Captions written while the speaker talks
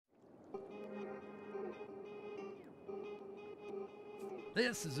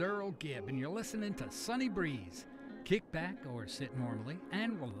This is Earl Gibb, and you're listening to Sunny Breeze. Kick back or sit normally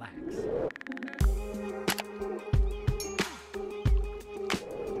and relax.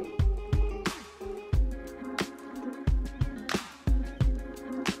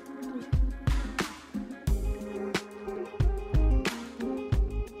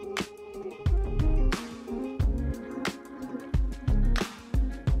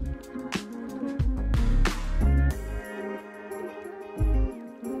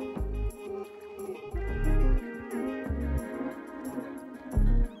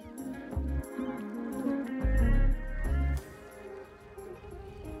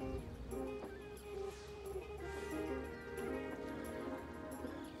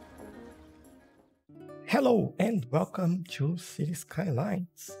 Hello and welcome to City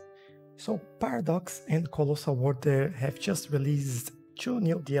Skylines. So Paradox and Colossal Order have just released two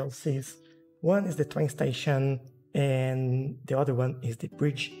new DLCs. One is the train station and the other one is the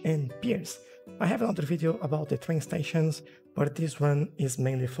bridge and piers. I have another video about the train stations, but this one is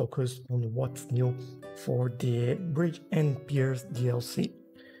mainly focused on what's new for the bridge and piers DLC.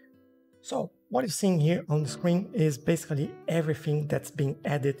 So what you're seeing here on the screen is basically everything that's been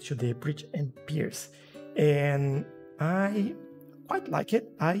added to the bridge and piers. And I quite like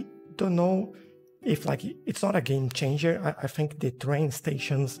it. I don't know if it's not a game changer. I think the train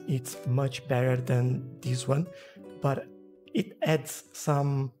stations it's much better than this one, but it adds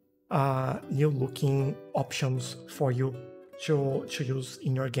some new looking options for you to use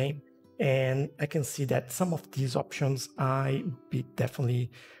in your game. And I can see that some of these options I'll definitely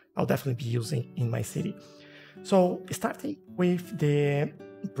be using in my city. So starting with the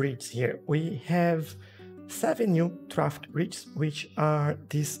bridge here, we have 7 new traffic bridges, which are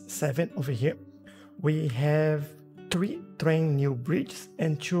these 7 over here. We have 3 train new bridges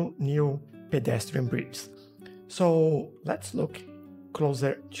and 2 new pedestrian bridges. So let's look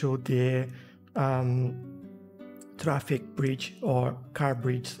closer to the traffic bridge or car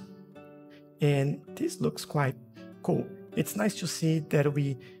bridge. And this looks quite cool. It's nice to see that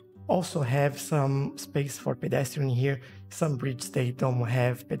we also have some space for pedestrian here. Some bridges, they don't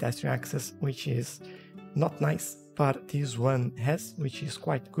have pedestrian access, which is not nice, but this one has, which is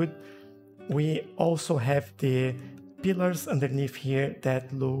quite good. We also have the pillars underneath here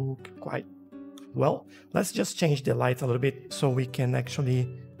that look quite well. Let's just change the light a little bit so we can actually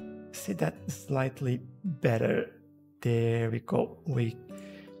see that slightly better. There we go. We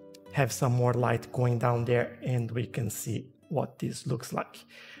have some more light going down there and we can see what this looks like.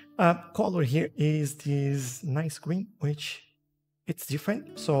 Color here is this nice green, which it's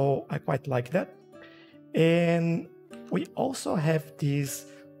different, so I quite like that. And we also have this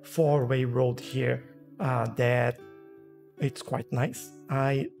 4-way road here that it's quite nice.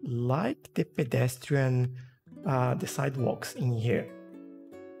 I like the pedestrian, the sidewalks in here.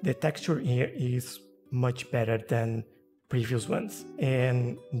 The texture here is much better than previous ones,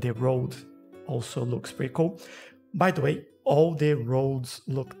 and the road also looks pretty cool. By the way, all the roads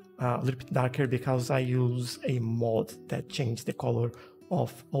look a little bit darker because I use a mod that changed the color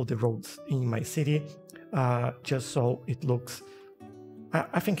of all the roads in my city. Just so it looks,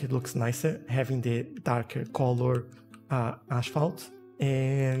 I think it looks nicer having the darker color asphalt,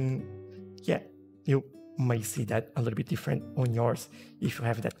 and yeah, you may see that a little bit different on yours if you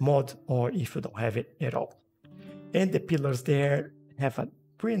have that mod or if you don't have it at all. And the pillars there have a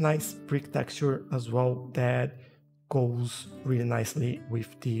pretty nice brick texture as well that goes really nicely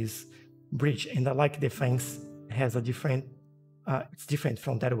with this bridge, and I like the fence has a different, it's different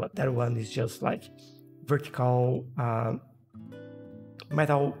from that one. That one is just like vertical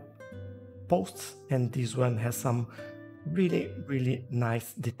metal posts, and this one has some really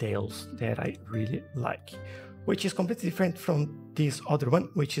nice details that I really like, which is completely different from this other one,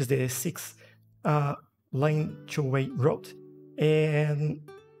 which is the 6-lane 2-way road. And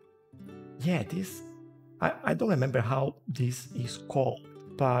yeah, this I don't remember how this is called,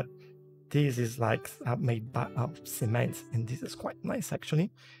 but this is like made of cement, and this is quite nice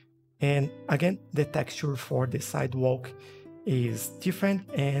actually. And again, the texture for the sidewalk is different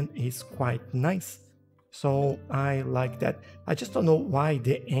and is quite nice. So I like that. I just don't know why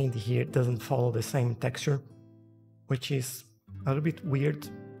the end here doesn't follow the same texture, which is a little bit weird,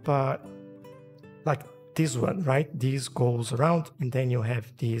 but like this one, right? This goes around and then you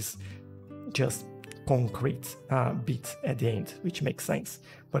have this just concrete bit at the end, which makes sense.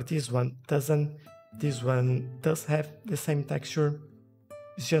 But this one doesn't. This one does have the same texture.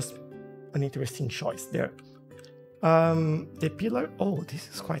 It's just an interesting choice there. The pillar, oh, this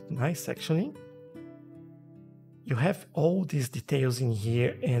is quite nice actually. You have all these details in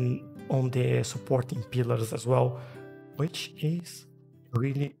here and on the supporting pillars as well, which is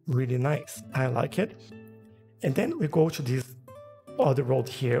really, really nice. I like it. And then we go to this other road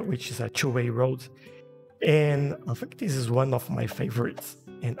here, which is a two-way road. And I think this is one of my favorites.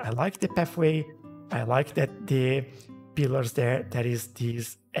 And I like the pathway. I like that the pillars there, that is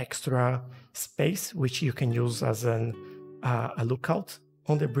this extra space, which you can use as a lookout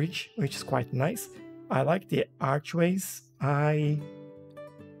on the bridge, which is quite nice. I like the archways.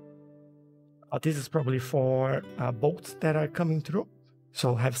 This is probably for boats that are coming through.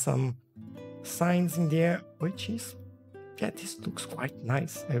 So have some signs in there, which is, yeah, this looks quite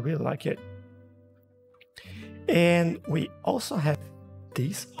nice. I really like it. And we also have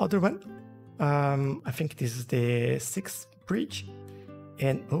this other one. I think this is the 6th bridge.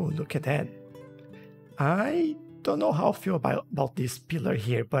 And oh, look at that. I don't know how I feel about this pillar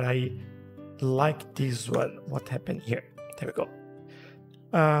here, but I like this one. What happened here? There we go.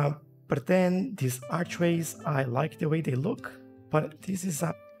 But then these archways, I like the way they look, but this is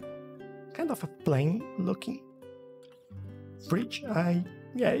a kind of a plain looking bridge.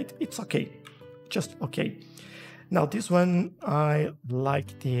 It's okay, just okay. Now this one, I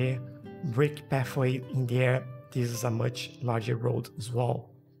like the brick pathway in there. This is a much larger road as well.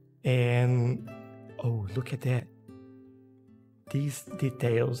 And oh, look at that. These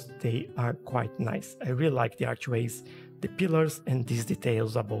details, they are quite nice. I really like the archways, the pillars, and these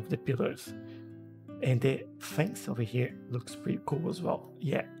details above the pillars. And the fence over here looks pretty cool as well.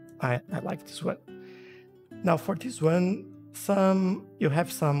 Yeah, I like this one. Now for this one, you have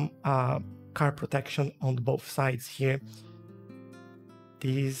some car protection on both sides here.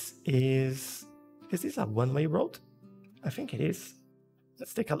 Is this a one-way road? I think it is.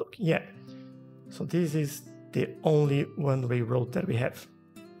 Let's take a look. Yeah. So this is the only one-way road that we have.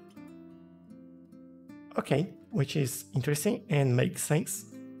 Okay, which is interesting and makes sense.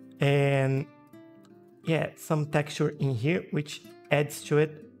 And yeah, some texture in here, which adds to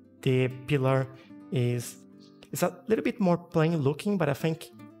it. The pillar is a little bit more plain looking, but I think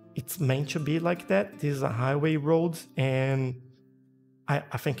it's meant to be like that. This is a highway road, and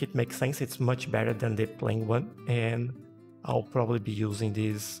I think it makes sense. It's much better than the plain one, and I'll probably be using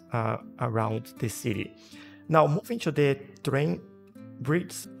this around the city. Now, moving to the train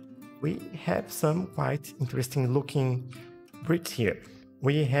bridge, we have some quite interesting looking bridge here.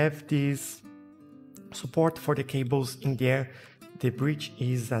 We have this support for the cables in there. The bridge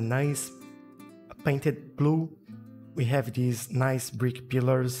is a nice painted blue. We have these nice brick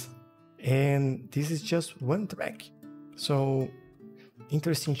pillars, and this is just one track. So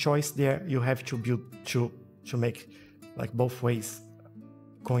interesting choice there. You have to build to make like both ways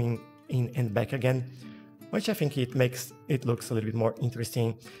going in and back again, which I think it makes it looks a little bit more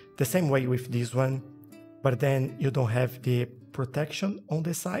interesting. The same way with this one, but then you don't have the protection on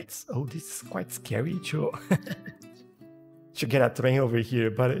the sides. Oh, this is quite scary to to get a train over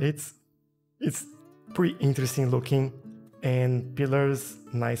here, but it's pretty interesting looking. And pillars,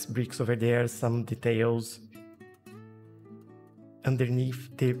 nice bricks over there, some details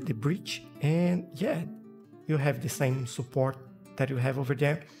underneath the bridge. And yeah, you have the same support that you have over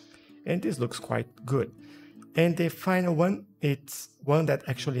there, and this looks quite good. And the final one, it's one that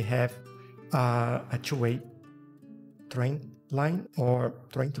actually have a two-way train line or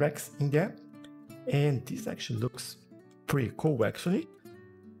train tracks in there, and this actually looks pretty cool actually.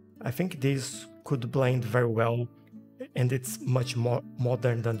 I think this could blend very well, and it's much more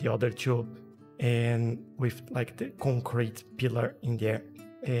modern than the other two, and with like the concrete pillar in there.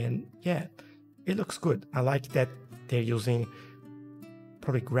 And yeah, it looks good. I like that they're using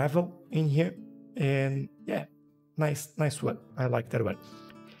probably gravel in here, and yeah, nice one. I like that one.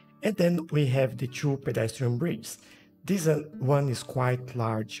 And then we have the two pedestrian bridges. This one is quite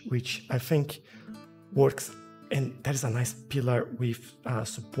large, which I think works, and that is a nice pillar with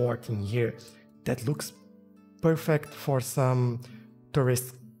support in here that looks perfect for some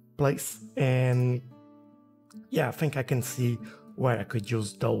tourist place. And yeah, I think I can see where I could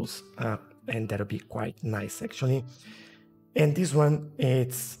use those, and that'll be quite nice actually. And this one,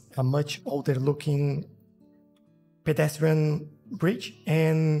 it's a much older looking pedestrian bridge,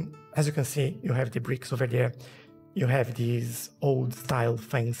 and as you can see, you have the bricks over there. You have these old style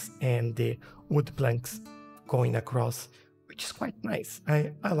fence and the wood planks going across, which is quite nice.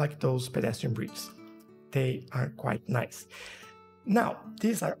 I like those pedestrian bridges. They are quite nice. Now,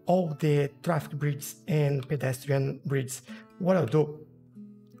 these are all the traffic bridges and pedestrian bridges. What I'll do,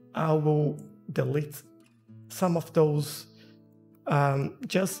 I will delete some of those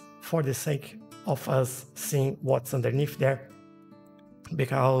just for the sake of us seeing what's underneath there,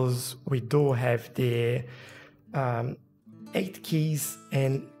 because we do have the 8 quays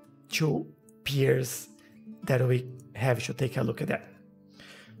and 2 piers that we have to take a look at that.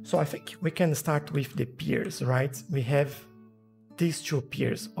 So I think we can start with the piers, right? We have these two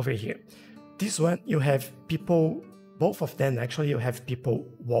piers over here. This one, you have people, both of them actually, you have people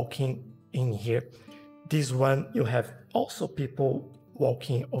walking in here. This one, you have also people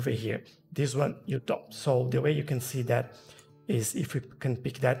walking over here. This one, you don't. So the way you can see that is if we can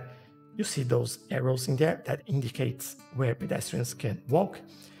pick that, you see those arrows in there that indicates where pedestrians can walk.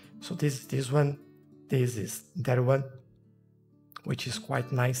 So this is this one, this is that one, which is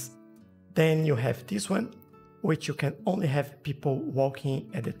quite nice. Then you have this one, which you can only have people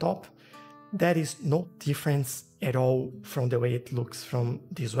walking at the top. There is no difference at all from the way it looks from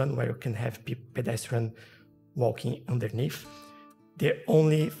this one, where you can have pedestrian walking underneath. The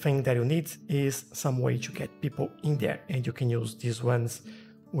only thing that you need is some way to get people in there, and you can use these ones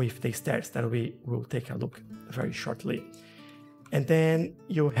with the stairs that we will take a look very shortly. And then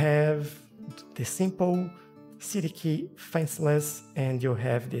you have the simple city key fenceless, and you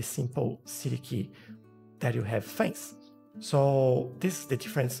have the simple city key that you have fence. So this is the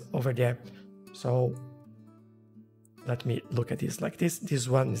difference over there. So let me look at this like this. This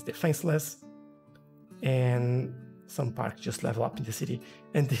one is the fenceless, and some parks just level up in the city.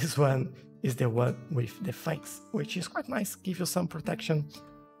 And this one is the one with the fence, which is quite nice, give you some protection.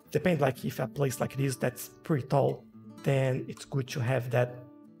 Depends, like if a place like this that's pretty tall, then it's good to have that,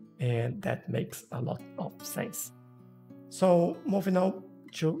 and that makes a lot of sense. So moving on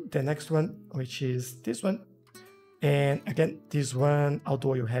to the next one, which is this one. And again, this one,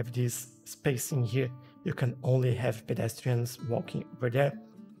 although you have this space in here, you can only have pedestrians walking over there.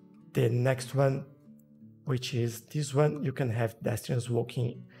 The next one, which is this one, you can have pedestrians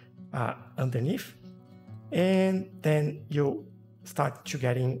walking underneath. And then you start to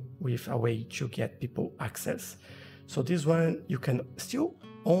getting with a way to get people access. So this one, you can still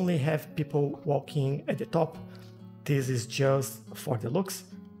only have people walking at the top. This is just for the looks.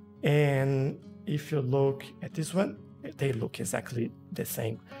 And if you look at this one, they look exactly the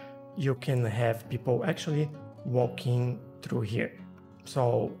same. You can have people actually walking through here.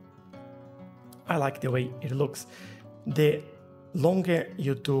 So I like the way it looks. The longer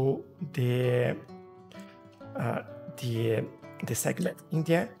you do the segment in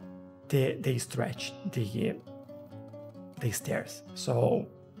there, they stretch the stairs. So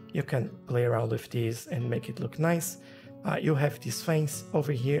you can play around with this and make it look nice. You have this fence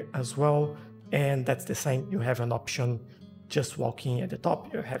over here as well, and that's the same. You have an option just walking at the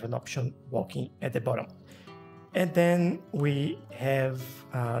top, you have an option walking at the bottom. And then we have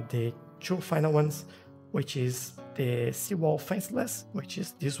the two final ones, which is the seawall fenceless, which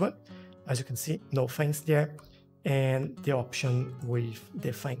is this one. As you can see, no fence there, and the option with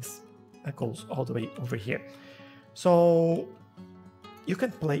the fence that goes all the way over here. So you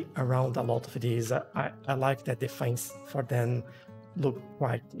can play around a lot of these. I like that the fence for them look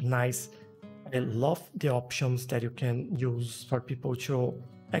quite nice. I love the options that you can use for people to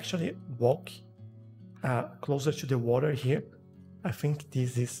actually walk closer to the water here. I think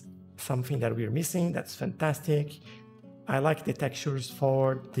this is something that we're missing. That's fantastic. I like the textures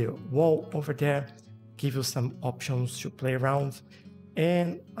for the wall over there, give you some options to play around.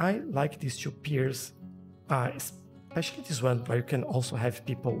 And I like these two piers, especially this one where you can also have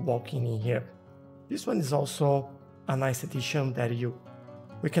people walking in here. This one is also a nice addition that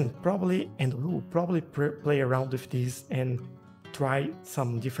we can probably, and we will probably play around with this and try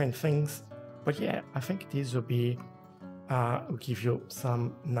some different things. But yeah, I think this will be will give you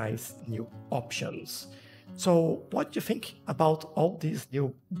some nice new options. So what do you think about all these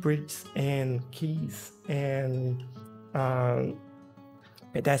new bridges and quays and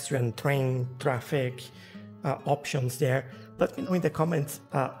pedestrian, train, traffic options there? Let me know in the comments.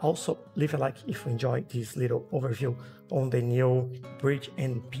 Also leave a like if you enjoyed this little overview on the new Bridge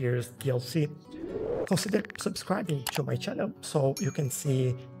and Piers DLC. Consider subscribing to my channel so you can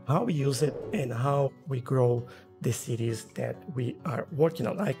see how we use it and how we grow the series that we are working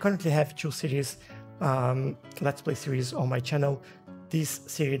on. I currently have two series, Let's Play series on my channel. This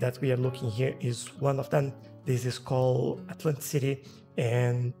series that we are looking here is one of them. This is called Atlantic City,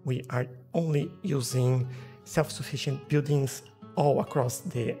 and we are only using self-sufficient buildings all across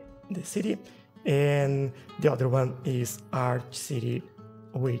the city. And the other one is Arch City,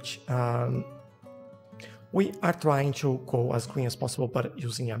 which we are trying to go as green as possible, but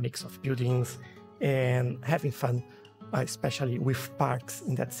using a mix of buildings and having fun, especially with parks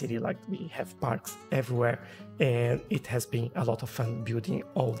in that city. Like, we have parks everywhere, and it has been a lot of fun building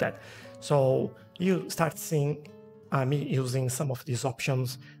all that. So you start seeing me using some of these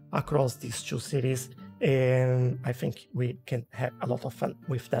options across these two cities, and I think we can have a lot of fun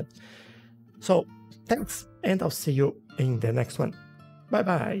with that. So thanks, and I'll see you in the next one. Bye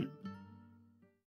bye.